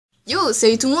Yo,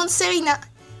 salut tout le monde, c'est Reyna.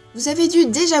 Vous avez dû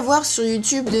déjà voir sur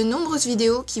YouTube de nombreuses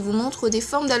vidéos qui vous montrent des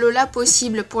formes d'ALOLA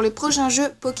possibles pour les prochains jeux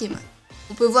Pokémon.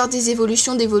 On peut voir des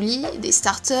évolutions d'Evoli, des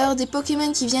starters, des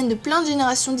Pokémon qui viennent de plein de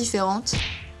générations différentes.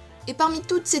 Et parmi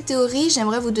toutes ces théories,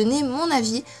 j'aimerais vous donner mon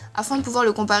avis afin de pouvoir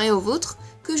le comparer au vôtre,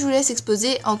 que je vous laisse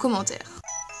exposer en commentaire.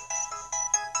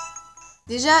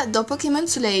 Déjà, dans Pokémon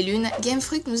Soleil et Lune, Game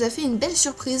Freak nous a fait une belle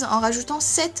surprise en rajoutant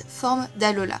 7 formes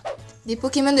d'ALOLA. Des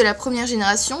Pokémon de la première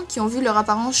génération qui ont vu leur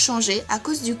apparence changer à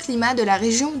cause du climat de la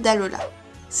région d'ALOLA.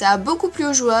 Ça a beaucoup plu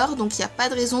aux joueurs, donc il n'y a pas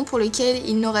de raison pour lesquelles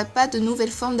il n'aurait pas de nouvelles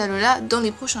formes d'ALOLA dans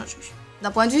les prochains jeux. D'un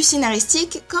point de vue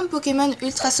scénaristique, comme Pokémon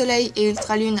Ultra Soleil et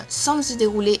Ultra Lune semblent se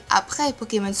dérouler après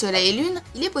Pokémon Soleil et Lune,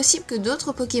 il est possible que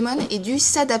d'autres Pokémon aient dû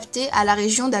s'adapter à la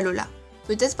région d'ALOLA.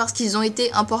 Peut-être parce qu'ils ont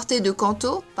été importés de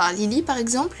Kanto, par Lily par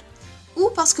exemple, ou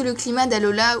parce que le climat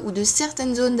d'ALOLA ou de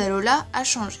certaines zones d'ALOLA a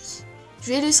changé. Je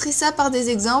vais illustrer ça par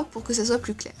des exemples pour que ça soit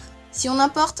plus clair. Si on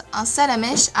importe un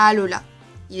Salamèche à ALOLA,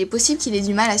 il est possible qu'il ait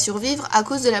du mal à survivre à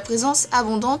cause de la présence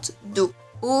abondante d'eau.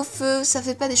 Eau, feu, ça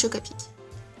fait pas des chocs à pic.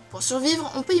 Pour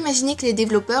survivre, on peut imaginer que les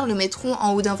développeurs le mettront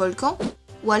en haut d'un volcan,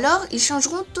 ou alors ils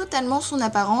changeront totalement son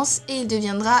apparence et il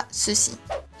deviendra ceci.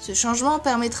 Ce changement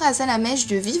permettra à Salamèche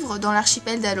de vivre dans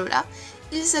l'archipel d'ALOLA,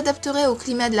 il s'adapterait au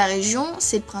climat de la région,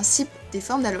 c'est le principe des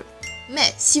formes d'ALOLA.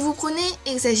 Mais si vous prenez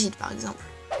Exagite par exemple,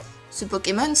 ce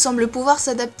Pokémon semble pouvoir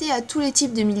s'adapter à tous les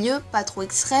types de milieux pas trop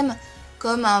extrêmes,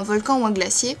 comme un volcan ou un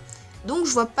glacier, donc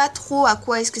je vois pas trop à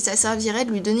quoi est-ce que ça servirait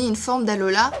de lui donner une forme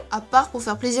d'ALOLA, à part pour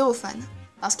faire plaisir aux fans,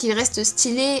 parce qu'il reste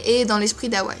stylé et dans l'esprit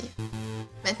d'Hawaï.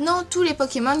 Maintenant, tous les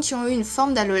Pokémon qui ont eu une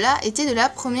forme d'ALOLA étaient de la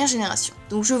première génération,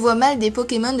 donc je vois mal des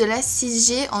Pokémon de la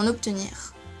 6G en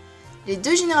obtenir. Les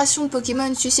deux générations de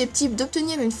Pokémon susceptibles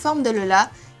d'obtenir une forme d'ALOLA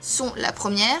sont la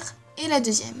première et la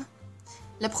deuxième.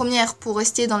 La première pour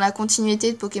rester dans la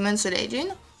continuité de Pokémon Soleil et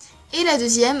Lune, et la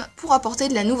deuxième pour apporter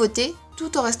de la nouveauté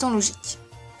tout en restant logique.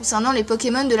 Concernant les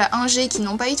Pokémon de la 1G qui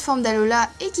n'ont pas eu de forme d'ALOLA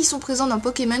et qui sont présents dans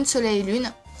Pokémon Soleil et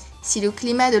Lune, si le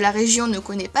climat de la région ne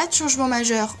connaît pas de changement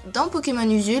majeur dans Pokémon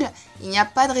Usul, il n'y a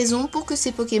pas de raison pour que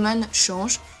ces Pokémon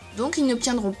changent, donc ils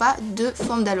n'obtiendront pas de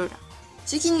forme d'ALOLA.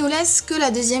 Ce qui ne nous laisse que la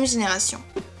deuxième génération.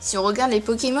 Si on regarde les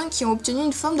Pokémon qui ont obtenu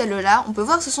une forme d'ALOLA, on peut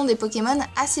voir que ce sont des Pokémon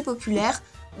assez populaires,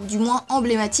 ou du moins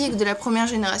emblématiques de la première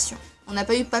génération. On n'a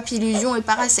pas eu Papillusion et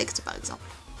Parasect par exemple.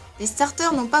 Les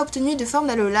starters n'ont pas obtenu de forme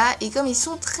d'ALOLA et comme ils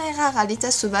sont très rares à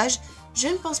l'état sauvage, je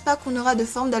ne pense pas qu'on aura de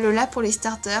forme d'ALOLA pour les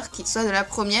starters, qu'ils soient de la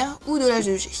première ou de la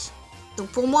 2G. Donc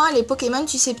pour moi, les Pokémon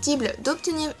susceptibles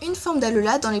d'obtenir une forme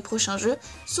d'ALOLA dans les prochains jeux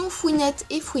sont Fouinette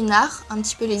et Fouinard, un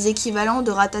petit peu les équivalents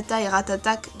de Rattata et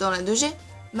Rattatak dans la 2G,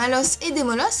 Malos et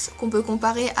Démolos, qu'on peut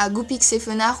comparer à Goupix et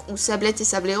Fenard ou Sablette et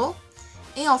Sablero,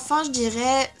 et enfin je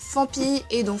dirais Fampi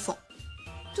et Donphan.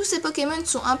 Tous ces Pokémon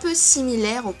sont un peu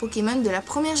similaires aux Pokémon de la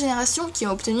première génération qui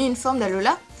ont obtenu une forme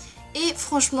d'ALOLA, et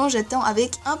franchement j'attends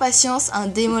avec impatience un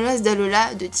Démolos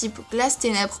d'ALOLA de type Glace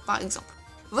Ténèbres par exemple.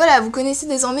 Voilà, vous connaissez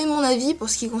désormais mon avis pour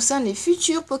ce qui concerne les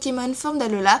futurs Pokémon forme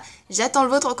d'ALOLA, j'attends le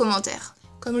vôtre en commentaire.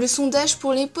 Comme le sondage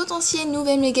pour les potentielles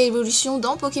nouvelles méga évolutions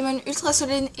dans Pokémon Ultra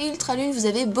Soleil et Ultra Lune vous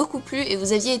avait beaucoup plu et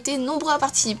vous aviez été nombreux à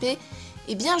participer,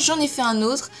 et bien j'en ai fait un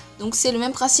autre, donc c'est le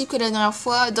même principe que la dernière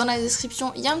fois, dans la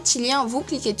description il y a un petit lien, vous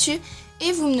cliquez dessus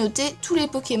et vous me notez tous les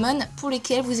Pokémon pour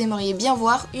lesquels vous aimeriez bien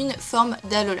voir une forme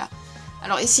d'ALOLA.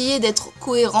 Alors essayez d'être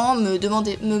cohérent,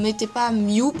 me mettez pas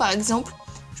Mew par exemple,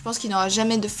 je pense qu'il n'aura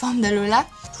jamais de forme d'ALOLA.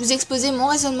 Je vous ai exposé mon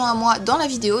raisonnement à moi dans la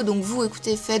vidéo, donc vous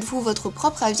écoutez, faites-vous votre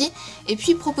propre avis, et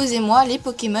puis proposez-moi les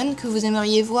Pokémon que vous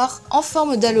aimeriez voir en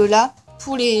forme d'ALOLA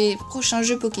pour les prochains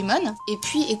jeux Pokémon. Et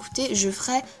puis écoutez, je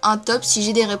ferai un top si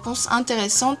j'ai des réponses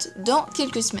intéressantes dans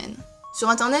quelques semaines. Sur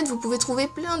internet, vous pouvez trouver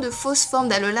plein de fausses formes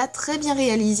d'ALOLA très bien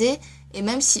réalisées, et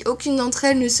même si aucune d'entre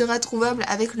elles ne sera trouvable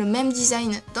avec le même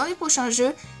design dans les prochains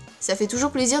jeux, ça fait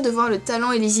toujours plaisir de voir le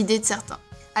talent et les idées de certains.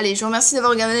 Allez, je vous remercie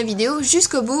d'avoir regardé la vidéo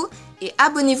jusqu'au bout, et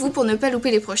abonnez-vous pour ne pas louper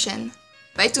les prochaines.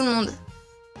 Bye tout le monde!